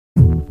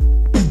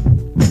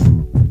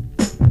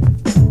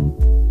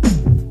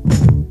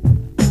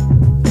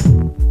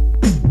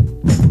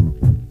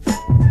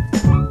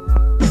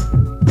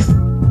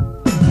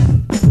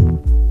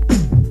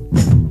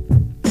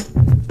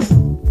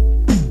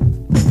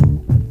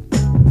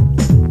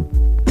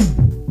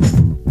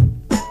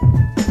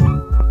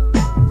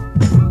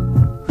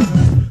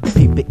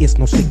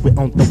misery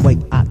on the way.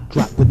 I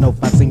drop with no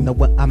fuss, know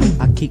what I mean.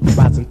 I keep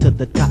rising to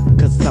the top,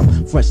 cause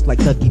I'm fresh like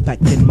Dougie,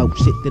 back in more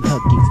shit than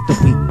Huggies. The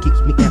weed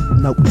keeps me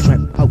amped, no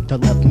tramp, hope to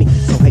love me.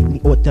 So hate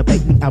me or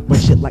debate me, I run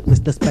shit like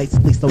Mr.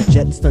 Spacely. So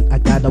Jetson, I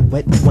got a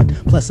wet one,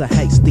 plus a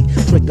hasty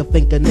trigger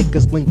finger,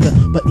 niggas linger,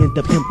 but end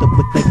up hemmed up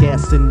with the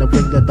gas in the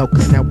ringer though.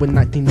 Cause now in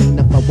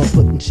 1994, I'm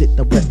putting shit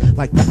to rest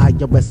like the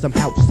IRS. I'm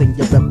housing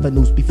your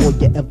revenues before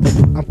you ever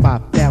knew I'm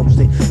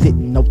 5,000.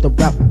 Didn't know the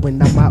route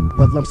when I'm out,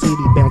 well I'm city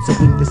bound. So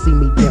when you see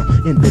me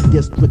down in the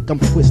district, I'm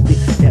twisted.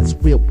 That's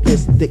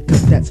realistic,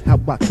 cause that's how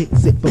I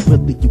kicks it. But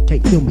really you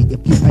can't feel me if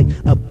you ain't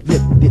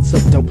uplifted. So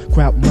don't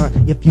crowd mine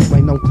if you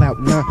ain't on cloud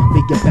nine.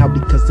 Be about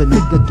it, cause a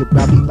nigga get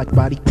rowdy like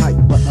Roddy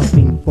Piper. A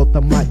fiend for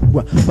the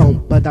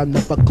microphone, but I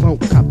never clone,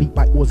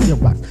 copyright or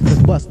Xerox,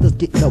 cause busters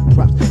get no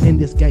props in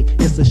this game.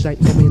 It's a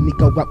shame so many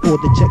go out for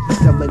the check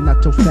for selling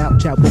out your style.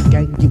 Child will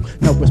gain you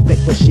no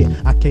respect for shit.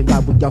 I can't lie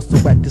with y'all, so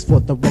act this for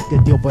the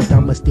record deal, but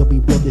I'ma still be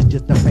real. It's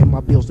just to pay my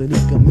bills and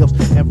eat good meals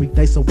every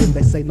day. So when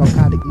they say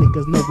narcotic,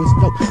 niggas know it's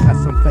dope.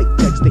 Got some fake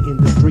checks, the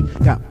industry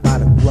got by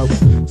the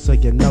throat, so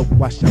you know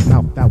wash your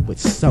mouth out with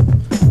soap.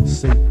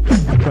 See,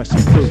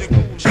 Crushin crews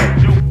no joke.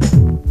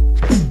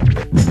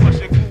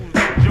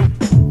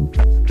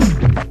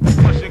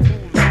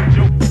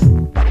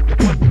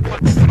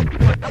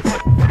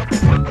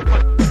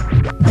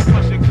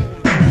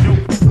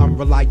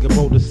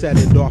 Reliable to set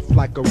it off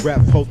like a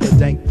ref. Hold the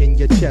dank in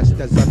your chest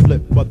as I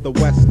flip for the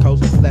West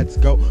Coast. Let's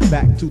go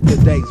back to the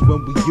days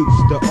when we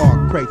used to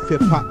all crave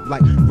hip-hop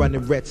like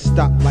running red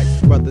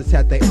stoplights. Brothers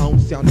had their own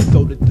sound and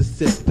so did the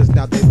sisters.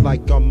 Now they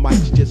like on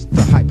mics just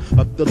to hype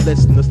up the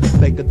listeners.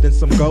 Bigger than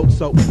some gold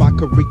soap by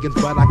Koreans,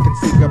 but I can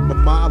see them a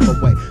mile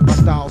away. My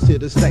style's here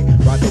to stay.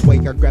 Right away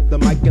I grab the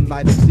mic and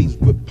light MCs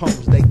with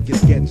poems. They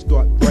just get and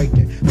start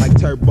breaking like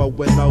turbo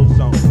and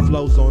ozone.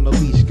 Flows on a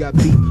leash, got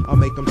beef, I'll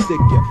make them stick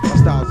ya. My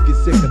styles get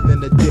sicker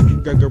than a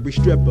dick Gregory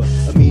stripper.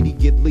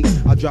 Immediately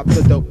I drop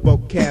the dope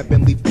vocab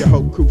and leave your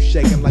whole crew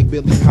shaking like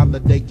Billie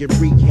Holiday in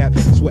rehab,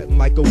 sweating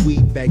like a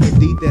weed bag.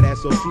 Indeed that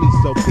ass so fleece,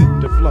 so peep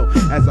the flow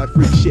as I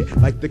freak shit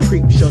like the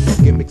creep show. No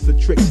gimmicks or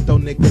tricks, though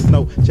niggas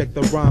know. Check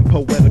the rhyme,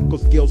 poetical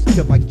skills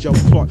kill like Joe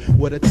Clark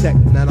with a tech.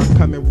 Now I'm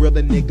coming real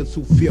to niggas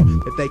who feel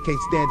that they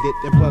can't stand it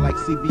and play like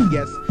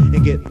CBS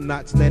and get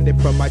not standing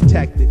from my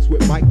tactics.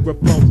 With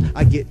microphones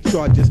I get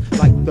charges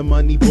like the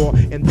money ball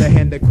in the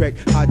hand of Craig.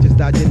 I just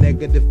dodging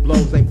negative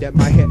blows aimed at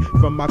my head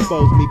from my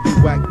foes. Me be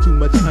whack, too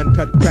much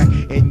uncut crack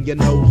in your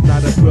nose.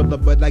 Not a thriller,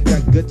 but I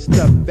got good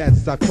stuff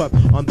as I puff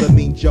on the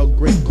mean Joe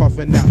Green,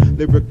 coughing out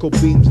lyrical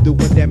beams, doing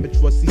damage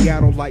for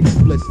Seattle like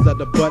splits of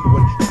the butt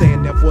when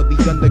staying there for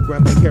the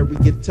underground like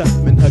Harriet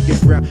Tubman, hugging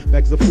brown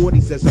bags of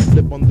 40s as I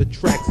flip on the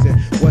tracks. And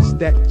what's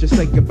that? Just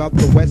think about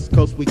the West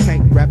Coast. We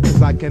can't rap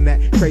cause I can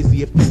act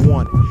crazy if you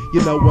want it.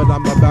 You know what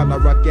I'm about. I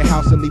rock your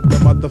house and leave the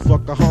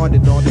motherfucker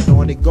haunted.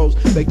 On it goes.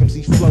 Make them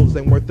see flows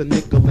ain't worth a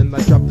nickel, and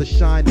I drop the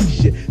shiny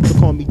shit. So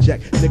call me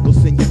Jack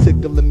Nicholson. You're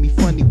tickling me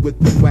funny with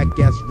them whack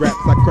ass raps.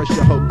 I crush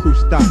your whole crew.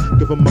 Stop.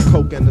 Give them a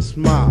coke and a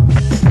smile.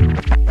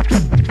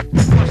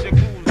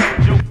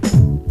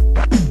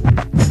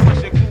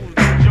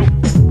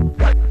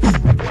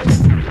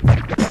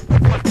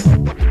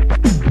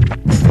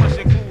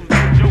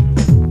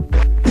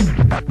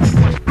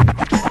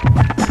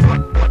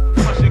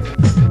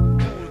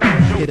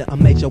 A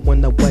major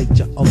when I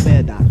wager, or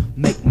better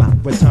make my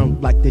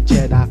return like the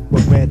Jedi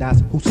with red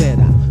eyes. Who said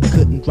I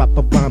couldn't drop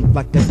a rhyme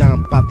like a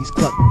dime by these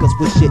cluckers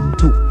with shit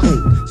too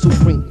clean,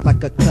 supreme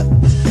like a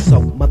cutlass.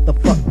 So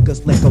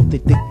motherfuckers let go the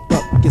dick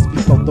buckets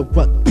before the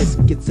ruckus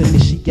gets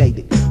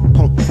initiated.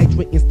 Punk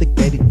hatred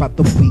instigated by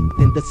the weed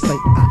in the St.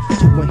 I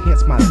to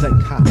enhance my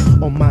dank high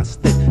on my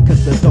stick,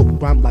 cause the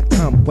dope rhyme like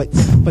Tom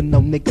Waits for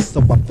no niggas,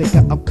 so I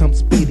figure I'll come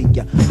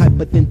speedier,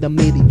 hyper than the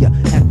media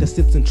at the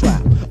Simpson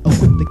trial,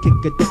 equipped to kick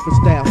a different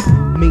style.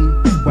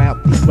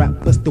 Meanwhile, these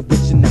rappers still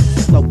wishing out.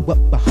 Slow up,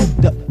 but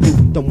hold up, you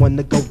don't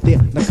wanna go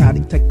there.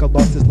 Narcotic take a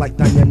losses like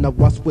Diana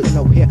Ross with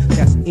no hair.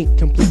 That's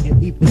incomplete,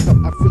 and even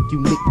though I freak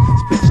unique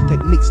speech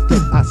techniques,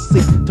 still I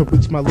seek to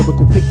reach my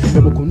lyrical peak.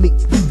 Miracle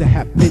needs to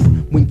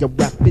happen when you're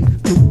rapping.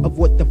 To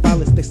avoid the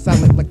violence, they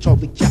silent like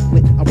Charlie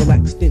Chaplin. I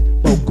relax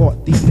then,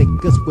 Bogart these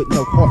niggas with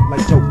no heart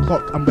like Joe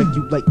Clark. I'm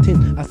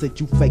regulating, I said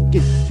you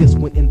faking. This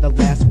one in the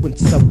last one,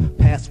 so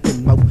pass with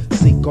no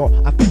cigar.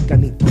 I think I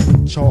need to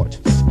recharge.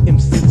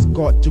 MC's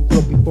guard to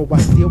grow before I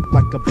steal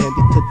like a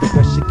bandit. To the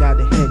rest you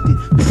gotta hand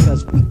it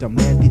because we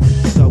demand it.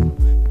 So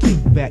kick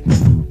back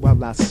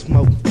while I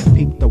smoke.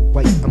 Peep the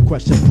way I'm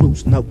crushing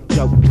crews, no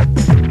joke.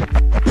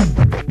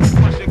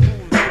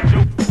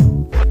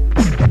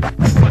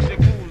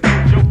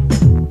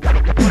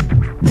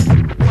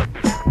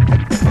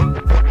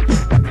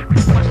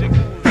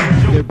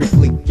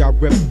 Lyrically, y'all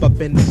rip up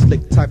any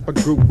slick type of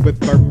group with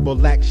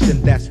verbal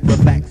action that's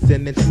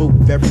relaxing and smooth,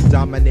 very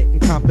dominant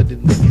and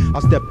confidently.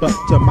 I'll step up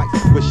to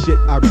mics with shit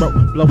I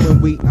wrote,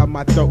 blowing weed out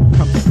my throat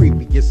comes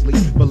previously.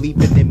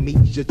 Believing in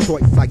me's your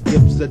choice, I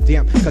gives a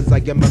damn, cause I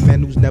am a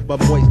man who's never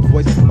moist.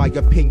 Voice my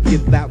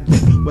opinion loudly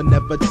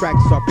whenever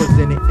tracks are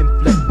presented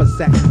and flip a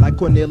sack like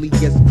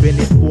Cornelius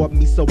Bennett for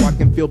me, so I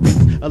can feel beats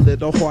a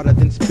little harder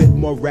than spit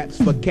more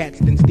raps for cats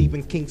than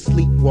Stephen King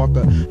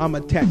Sleepwalker. I'm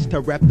attached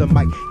to rap, the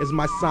mic is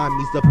my sign.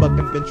 He's a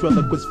fucking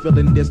ventriloquist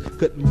feeling this,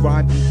 couldn't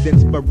rhyme, he's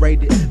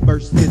inspirated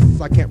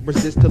verses. I can't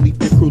resist to leave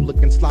the crew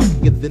looking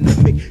sloppier than the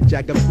Mick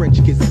Jagger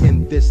French kiss.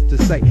 In this to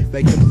say,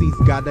 they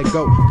MCs gotta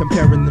go,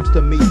 comparing them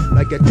to me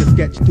like I just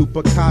sketch to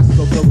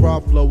Picasso. The raw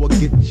flow will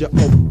get you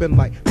open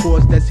like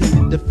pores that's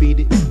heated,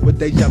 defeated with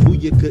deja vu.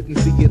 You couldn't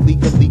see it,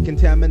 legally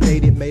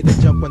contaminated, made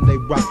a jump when they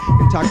rock.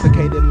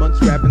 Intoxicated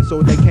monks rapping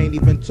so they can't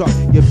even talk.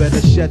 You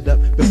better shut up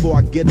before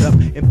I get up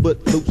and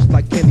foot loose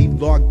like Kenny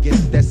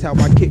Loggins. That's how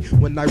I kick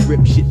when I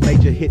rip shit,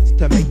 major hits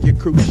to make your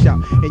crew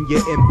shout. And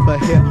you're in for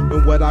hell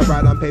when what I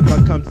write on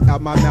paper comes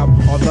out my mouth.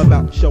 All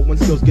about showing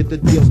skills, get the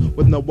deals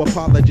with no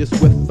apologists.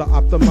 With the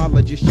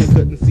ophthalmologist, you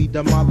couldn't see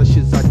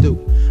demolishes I do.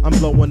 I'm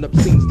blowing up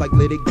scenes like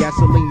lit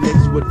gasoline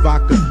mixed with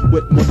vodka,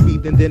 with more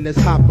speed than Dennis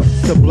Hopper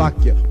to block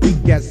you. We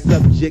got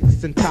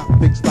subjects and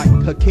topics like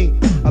Hakeem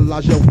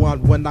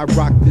Olajuwon. When I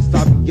rock this,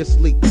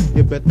 obviously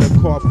you better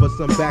call for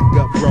some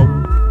backup, bro.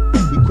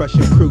 We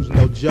crushing crews,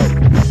 no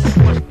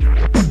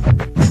joke.